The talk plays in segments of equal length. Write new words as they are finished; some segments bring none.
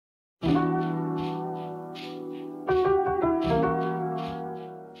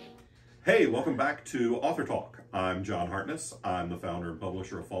Hey, welcome back to Author Talk. I'm John Hartness. I'm the founder and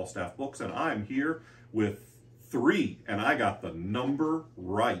publisher of Falstaff Books, and I'm here with three, and I got the number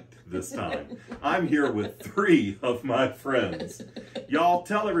right this time. I'm here with three of my friends. Y'all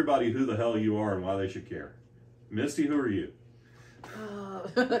tell everybody who the hell you are and why they should care. Misty, who are you?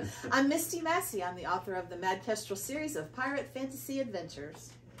 I'm Misty Massey. I'm the author of the Mad Kestrel series of pirate fantasy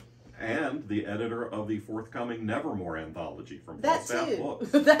adventures. And the editor of the forthcoming Nevermore anthology from Falstaff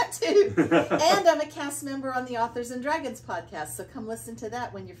Books. That too. And I'm a cast member on the Authors and Dragons podcast, so come listen to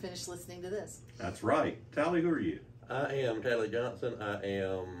that when you're finished listening to this. That's right. Tally, who are you? I am Tally Johnson. I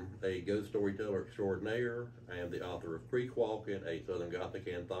am a ghost storyteller extraordinaire. I am the author of Creek Walking, a Southern Gothic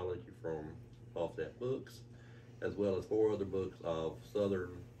anthology from Falstaff Books, as well as 4 other books of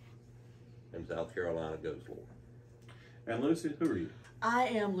Southern and South Carolina ghost lore. And Lucy, who are you? I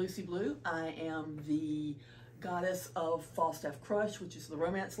am Lucy Blue. I am the goddess of Falstaff Crush, which is the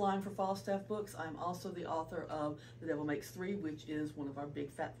romance line for Falstaff Books. I'm also the author of The Devil Makes Three, which is one of our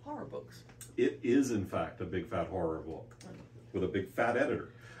big fat horror books. It is, in fact, a big fat horror book with a big fat editor.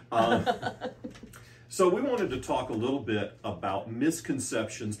 So we wanted to talk a little bit about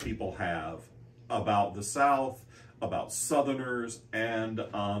misconceptions people have about the South, about Southerners, and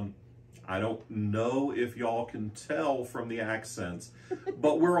I don't know if y'all can tell from the accents,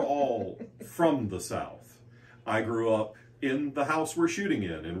 but we're all from the South. I grew up in the house we're shooting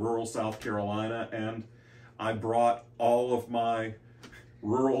in rural South Carolina, and I brought all of my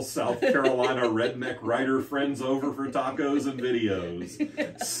rural South Carolina redneck writer friends over for tacos and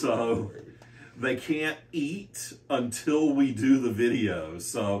videos. So they can't eat until we do the video.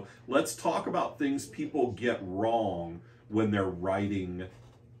 So let's talk about things people get wrong when they're writing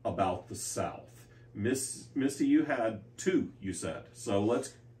about the South. Misty, you had 2, you said. So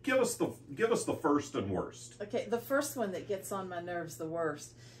let's give us the first and worst. Okay, the first one that gets on my nerves the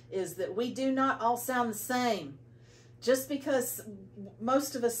worst is that we do not all sound the same. Just because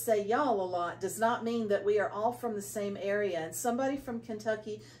most of us say y'all a lot does not mean that we are all from the same area. And somebody from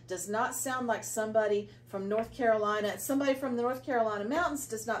Kentucky does not sound like somebody from North Carolina. And somebody from the North Carolina mountains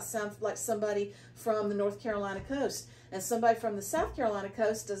does not sound like somebody from the North Carolina coast. And somebody from the South Carolina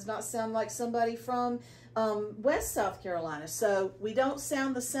coast does not sound like somebody from West South Carolina. So we don't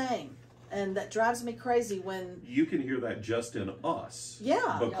sound the same. And that drives me crazy when... You can hear that just in us.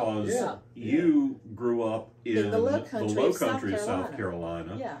 Yeah. Because you grew up in the low country of South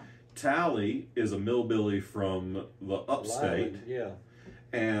Carolina. Yeah. Tally is a millbilly from the upstate. Yeah.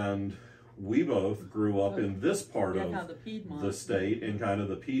 And we both grew up in this part of the state, in kind of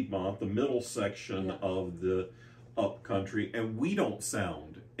the Piedmont, the middle section of the upcountry, and we don't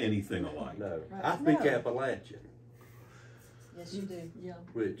sound anything alike. No. I speak Appalachian. Yes, you do. Yeah.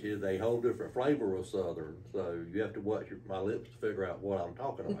 Which is a whole different flavor of Southern, so you have to watch my lips to figure out what I'm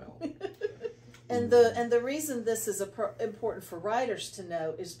talking about. And the reason this is important for writers to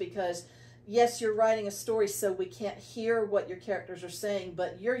know is because, yes, you're writing a story, so we can't hear what your characters are saying,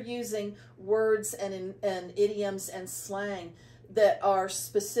 but you're using words and idioms and slang that are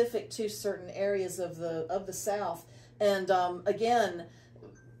specific to certain areas of the South. And again,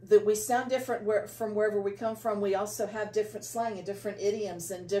 that we sound different from wherever we come from. We also have different slang and different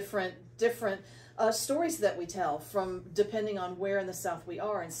idioms and different stories that we tell from depending on where in the South we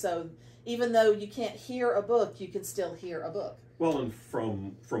are. And so even though you can't hear a book, you can still hear a book. Well, and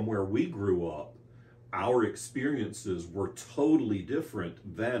from where we grew up, our experiences were totally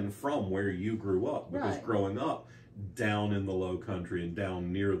different than from where you grew up. Because growing up down in the low country and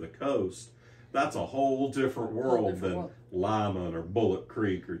down near the coast, that's a whole different world than Lyman or Bullock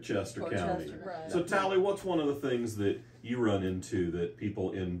Creek or Chester County. So Tally, what's one of the things that you run into that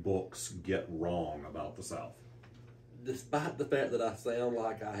people in books get wrong about the South? Despite the fact that I sound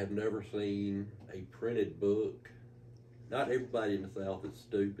like I have never seen a printed book, not everybody in the South is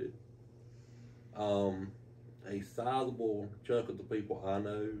stupid. A sizable chunk of the people I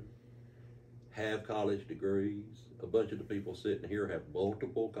know have college degrees. A bunch of the people sitting here have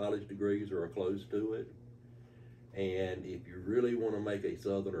multiple college degrees or are close to it. And if you really want to make a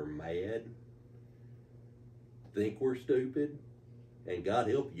Southerner mad, think we're stupid, and God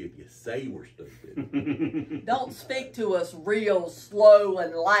help you if you say we're stupid. Don't speak to us real slow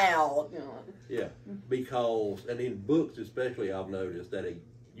and loud. You know. Yeah, because, and in books especially, I've noticed that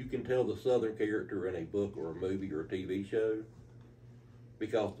you can tell the Southern character in a book or a movie or a TV show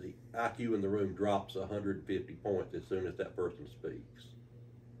because the IQ in the room drops 150 points as soon as that person speaks.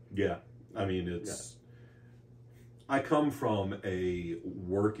 Yeah, I mean, it's... I come from a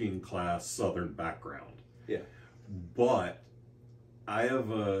working class Southern background. Yeah. But I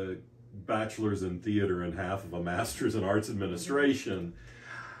have a bachelor's in theater and half of a master's in arts administration.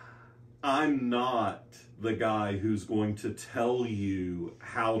 I'm not the guy who's going to tell you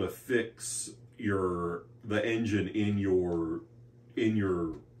how to fix the engine in your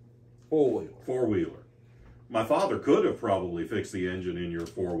four-wheeler. My father could have probably fixed the engine in your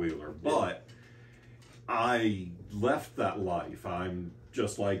four-wheeler, but I left that life. I'm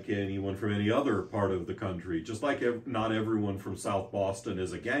just like anyone from any other part of the country, just like not everyone from South Boston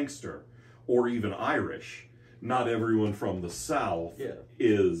is a gangster or even Irish. Not everyone from the South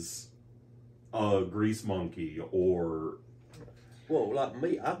is a grease monkey or... Well, like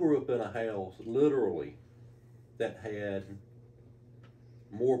me, I grew up in a house, literally, that had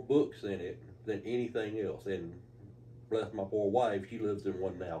more books in it than anything else. And bless my poor wife, she lives in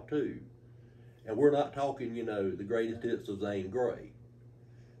one now, too. And we're not talking, you know, the greatest hits of Zane Grey.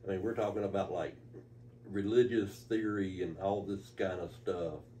 I mean, we're talking about, like, religious theory and all this kind of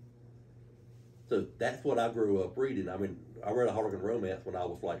stuff. So that's what I grew up reading. I mean, I read a Harlequin romance when I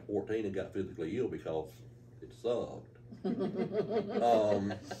was like 14 and got physically ill because it sucked.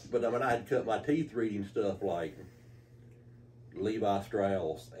 But I mean, I had cut my teeth reading stuff like Levi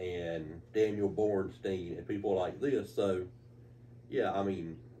Strauss and Daniel Bornstein and people like this. So, yeah, I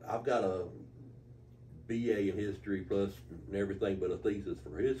mean, I've got a BA in history plus everything but a thesis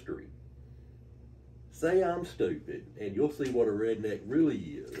for history. Say I'm stupid, and you'll see what a redneck really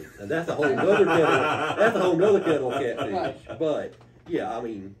is. And that's a whole nother kettle. That's a whole nother kettle of catfish. Right. But yeah, I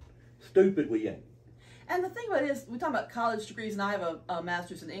mean, stupid we ain't. And the thing about it is, we talk about college degrees, and I have a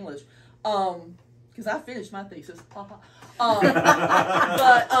master's in English, because I finished my thesis. Well,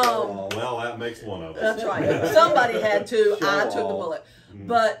 that makes one of us. That's right. Somebody had to. Show I took the off. bullet.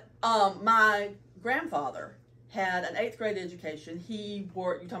 But my grandfather had an 8th grade education. He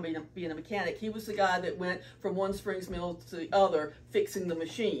worked, you're talking about being a mechanic. He was the guy that went from one Springs mill to the other fixing the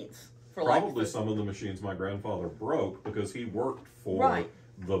machines. Probably some of the machines my grandfather broke because he worked for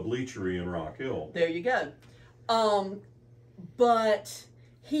the bleachery in Rock Hill. There you go. But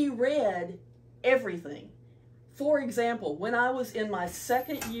he read everything. For example, when I was in my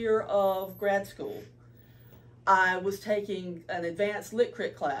 2nd year of grad school, I was taking an advanced lit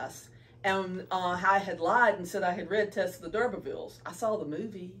crit class. And I had lied and said I had read Test of the D'Urbervilles. I saw the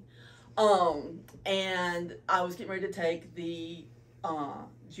movie. And I was getting ready to take the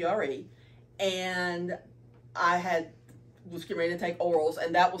GRE. And I was getting ready to take orals.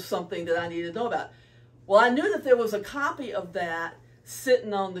 And that was something that I needed to know about. Well, I knew that there was a copy of that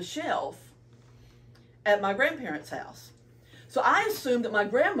sitting on the shelf at my grandparents' house. So I assumed that my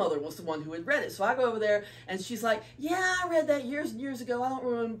grandmother was the one who had read it. So I go over there, and she's like, yeah, I read that years and years ago. I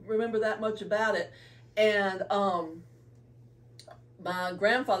don't remember that much about it. And my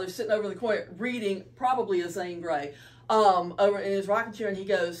grandfather's sitting over the corner reading probably a Zane Grey over in his rocking chair, and he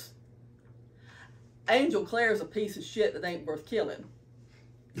goes, Angel Clare's a piece of shit that ain't worth killing.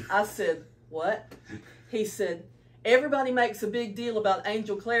 I said, what? He said, everybody makes a big deal about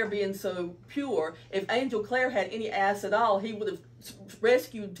Angel Clare being so pure. If Angel Clare had any ass at all, he would have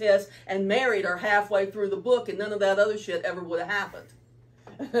rescued Tess and married her halfway through the book, and none of that other shit ever would have happened.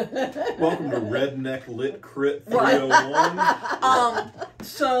 Welcome to Redneck Lit Crit 301.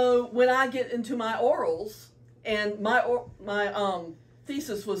 So when I get into my orals, and my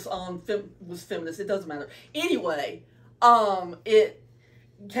thesis was on was feminist. It doesn't matter. Anyway, it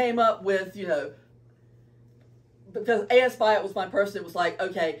came up with, you know, because A.S. Byatt was my person. It was like,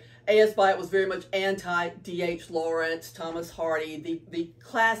 okay, A.S. Byatt was very much anti-D.H. Lawrence, Thomas Hardy, the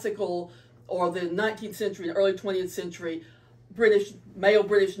classical or the 19th century and early 20th century male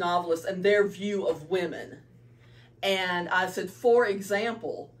British novelists and their view of women. And I said, for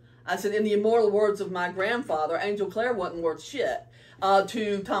example, I said, in the immortal words of my grandfather, Angel Clare wasn't worth shit.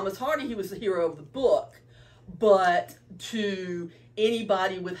 To Thomas Hardy, he was the hero of the book. But to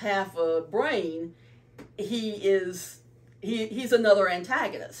anybody with half a brain, he's another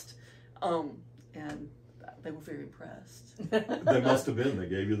antagonist. And they were very impressed. They must have been. They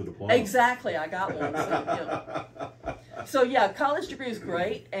gave you the diploma. Exactly. I got one. So yeah, college degree is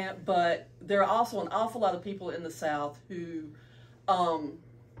great, but there are also an awful lot of people in the South who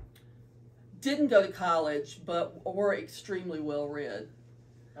didn't go to college, but were extremely well read.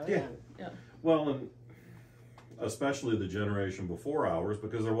 Oh, yeah. Well, and especially the generation before ours,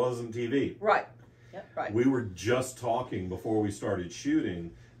 because there wasn't TV. Right. Yep. Right. We were just talking before we started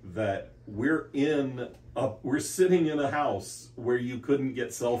shooting that we're sitting in a house where you couldn't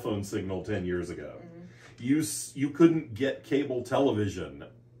get cell phone signal 10 years ago. Mm-hmm. You couldn't get cable television.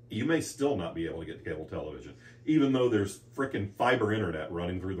 You may still not be able to get cable television, even though there's frickin' fiber internet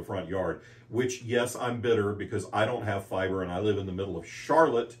running through the front yard, which, yes, I'm bitter because I don't have fiber and I live in the middle of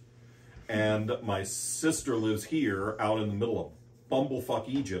Charlotte, and my sister lives here out in the middle of bumblefuck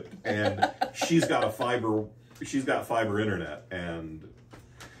Egypt, and she's got fiber internet, and.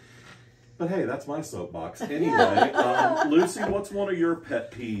 But hey, that's my soapbox. Anyway, Lucy, what's one of your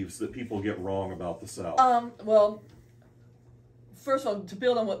pet peeves that people get wrong about the South? Well, first of all, to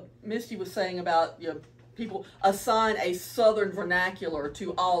build on what Misty was saying about, you know, people assign a Southern vernacular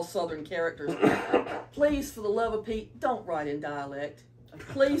to all Southern characters. Please, for the love of Pete, don't write in dialect.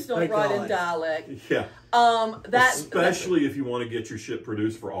 Please don't write in dialect. Yeah. Especially if you want to get your shit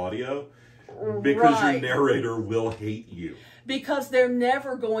produced for audio, because your narrator will hate you. Because they're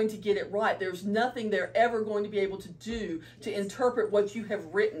never going to get it right. There's nothing they're ever going to be able to do to interpret what you have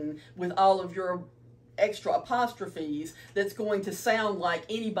written with all of your extra apostrophes that's going to sound like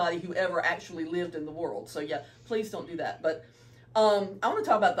anybody who ever actually lived in the world. So yeah, please don't do that. But I want to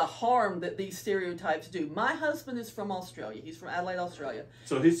talk about the harm that these stereotypes do. My husband is from Australia. He's from Adelaide, Australia.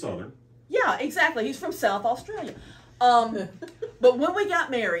 So he's Southern. Yeah, exactly. He's from South Australia. But when we got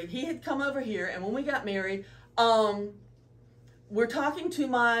married, he had come over here, and when we got married, we're talking to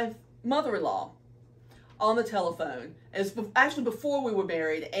my mother-in-law on the telephone. It's actually before we were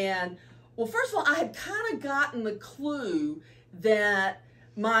married. And, well, first of all, I had kind of gotten the clue that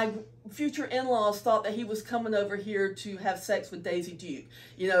my future in-laws thought that he was coming over here to have sex with Daisy Duke.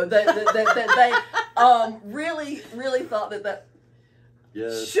 You know, that they really, really thought that.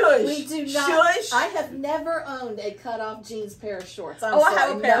 Yes. Shush. We do not. Shush. I have never owned a cut-off jeans pair of shorts. I'm I sorry,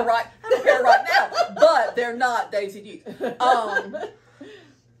 have a pair right. I have a pair right now, but they're not Daisy Duke.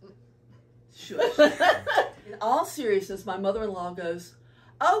 Shush. In all seriousness, my mother-in-law goes,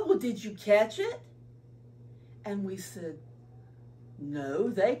 "Oh, well, did you catch it?" And we said, "No,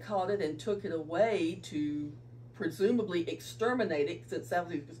 they caught it and took it away to presumably exterminate it since that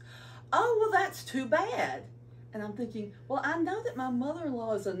was." "Oh, well, that's too bad." And I'm thinking, well, I know that my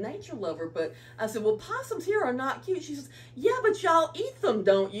mother-in-law is a nature lover, but I said, well, possums here are not cute. She says, yeah, but y'all eat them,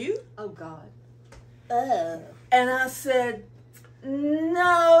 don't you? Oh, God. And I said,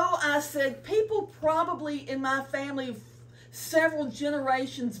 no. I said, people probably in my family several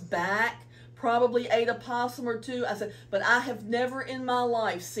generations back probably ate a possum or two. I said, but I have never in my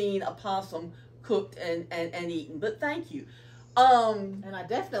life seen a possum cooked and eaten. But thank you. And I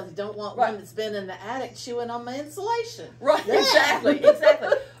definitely don't want one that's been in the attic chewing on my insulation. Right, exactly.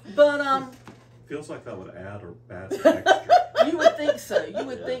 But feels like that would add texture. You would think so. You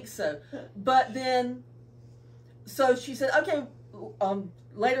would think so. But then, so she said, okay.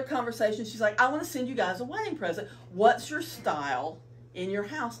 Later conversation, she's like, I want to send you guys a wedding present. What's your style in your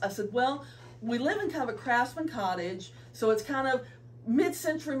house? I said, well, we live in kind of a craftsman cottage, so it's kind of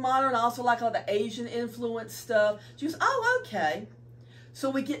mid-century modern, also like all the Asian influence stuff. She goes, oh, okay.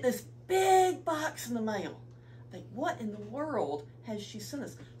 So we get this big box in the mail. I think, what in the world has she sent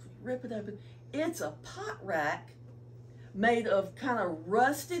us? So we rip it open. It's a pot rack made of kind of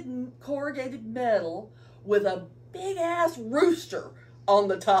rusted corrugated metal with a big-ass rooster on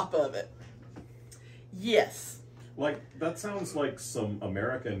the top of it. Yes. Like, that sounds like some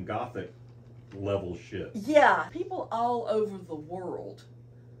American Gothic level shit. Yeah, people all over the world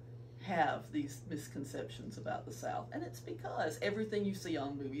have these misconceptions about the South, and it's because everything you see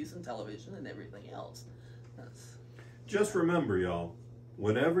on movies and television and everything else. Just remember, y'all,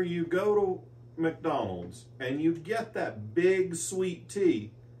 whenever you go to McDonald's and you get that big sweet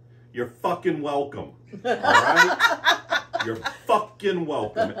tea, you're fucking welcome. All right? You're fucking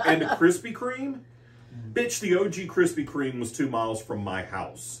welcome. And the Krispy Kreme? Bitch, the OG Krispy Kreme was 2 miles from my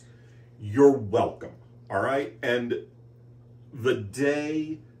house. You're welcome, all right? And the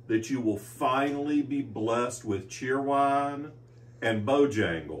day that you will finally be blessed with Cheerwine and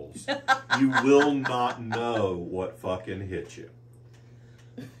Bojangles, you will not know what fucking hit you.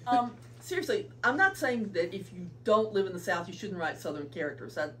 Seriously, I'm not saying that if you don't live in the South, you shouldn't write Southern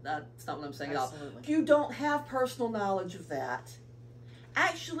characters. That's not what I'm saying at all. If you don't have personal knowledge of that,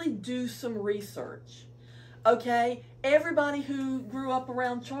 actually do some research. Okay? Everybody who grew up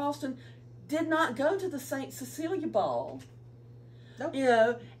around Charleston did not go to the St. Cecilia Ball. Nope. You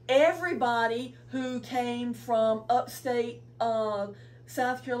know, everybody who came from upstate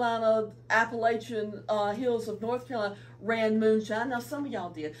South Carolina, Appalachian hills of North Carolina ran moonshine. Now, some of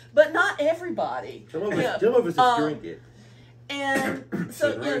y'all did, but not everybody. Some of us just drink it. And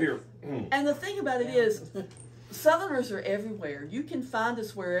so, right here. And the thing about it is, Southerners are everywhere. You can find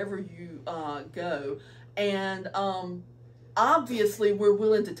us wherever you go. And obviously, we're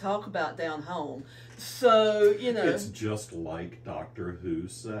willing to talk about down home. So, you know. It's just like Doctor Who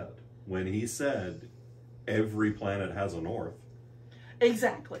said. When he said, every planet has a north.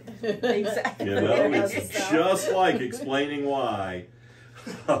 Exactly. Exactly. You know, it's just like explaining why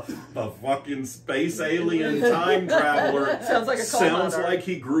a fucking space alien time traveler. Sounds like a coal Sounds miner. like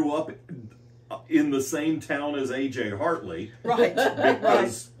he grew up in the same town as A.J. Hartley. Right.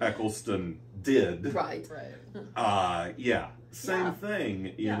 Because Eccleston did. Right. Right. Yeah. Same Yeah. thing,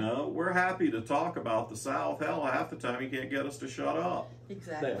 you Yeah. know. We're happy to talk about the South. Hell, half the time you can't get us to shut up.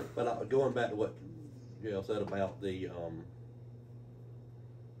 Exactly. Now, but going back to what Jill said about the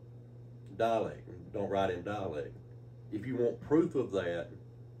dialect, don't write in dialect. If you want proof of that,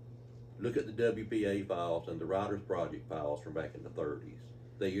 look at the WPA files and the Writers Project files from back in the 30s.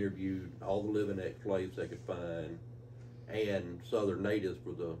 They interviewed all the living ex-slaves they could find and Southern natives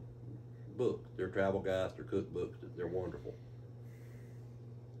for the book. Their travel guides, their cookbooks, they're wonderful.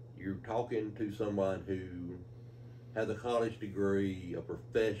 You're talking to someone who has a college degree, a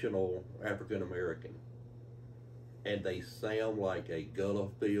professional African American, and they sound like a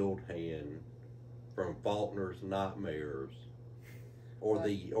Gullah-Field hand from Faulkner's Nightmares, or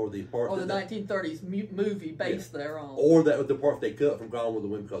the part Or the that 1930s movie based there on. or that was the part they cut from Gone with the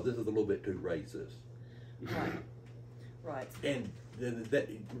Wind because this is a little bit too racist. Right. Right. And that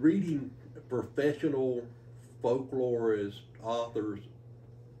reading professional folklorists, authors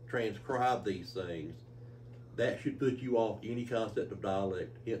transcribe these things, that should put you off any concept of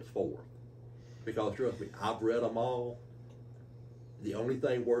dialect henceforth. Because trust me, I've read them all. The only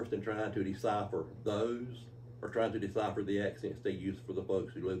thing worse than trying to decipher those or trying to decipher the accents they use for the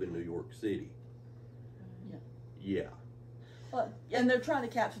folks who live in New York City. Yeah. Yeah. Well, and they're trying to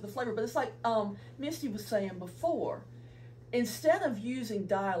capture the flavor, but it's like Misty was saying before. Instead of using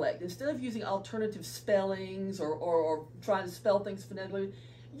dialect, instead of using alternative spellings or trying to spell things phonetically,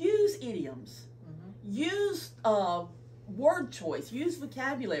 use idioms. Use word choice, use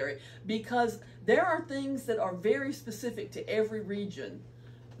vocabulary, because there are things that are very specific to every region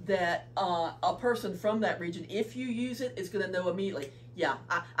that a person from that region, if you use it, is going to know immediately. Yeah,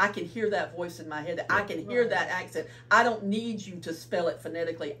 I can hear that voice in my head. I can hear that accent. I don't need you to spell it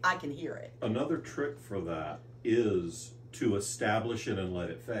phonetically. I can hear it. Another trick for that is to establish it and let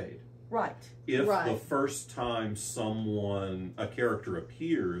it fade. Right. If Right. the first time a character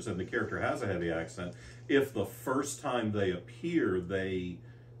appears, and the character has a heavy accent, if the first time they appear, they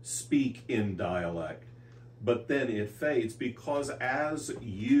speak in dialect, but then it fades, because as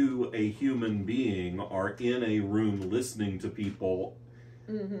you, a human being, are in a room listening to people,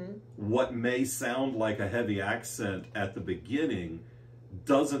 what may sound like a heavy accent at the beginning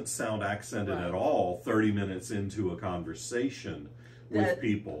doesn't sound accented at all 30 minutes into a conversation with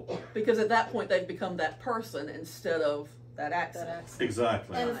people. Because at that point they've become that person instead of that accent.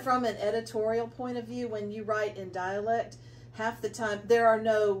 Exactly. And from an editorial point of view, when you write in dialect, half the time there are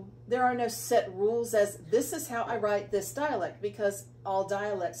no set rules as this is how I write this dialect, because all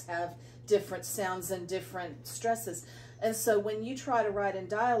dialects have different sounds and different stresses. And so when you try to write in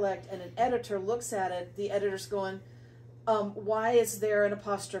dialect and an editor looks at it, the editor's going, why is there an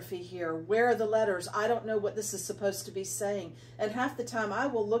apostrophe here? Where are the letters? I don't know what this is supposed to be saying. And half the time I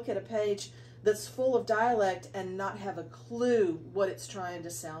will look at a page that's full of dialect and not have a clue what it's trying to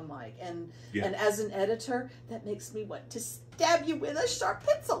sound like. And and as an editor, that makes me want to stab you with a sharp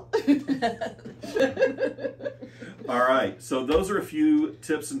pencil. All right, so those are a few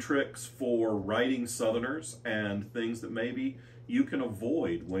tips and tricks for writing Southerners and things that maybe you can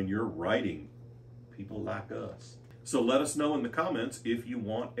avoid when you're writing people like us. So let us know in the comments if you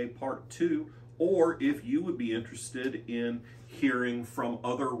want a part 2, or if you would be interested in hearing from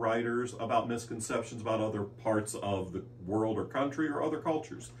other writers about misconceptions about other parts of the world or country or other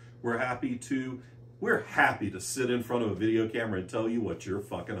cultures. We're happy to sit in front of a video camera and tell you what you're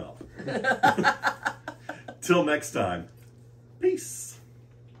fucking up. Till next time, peace.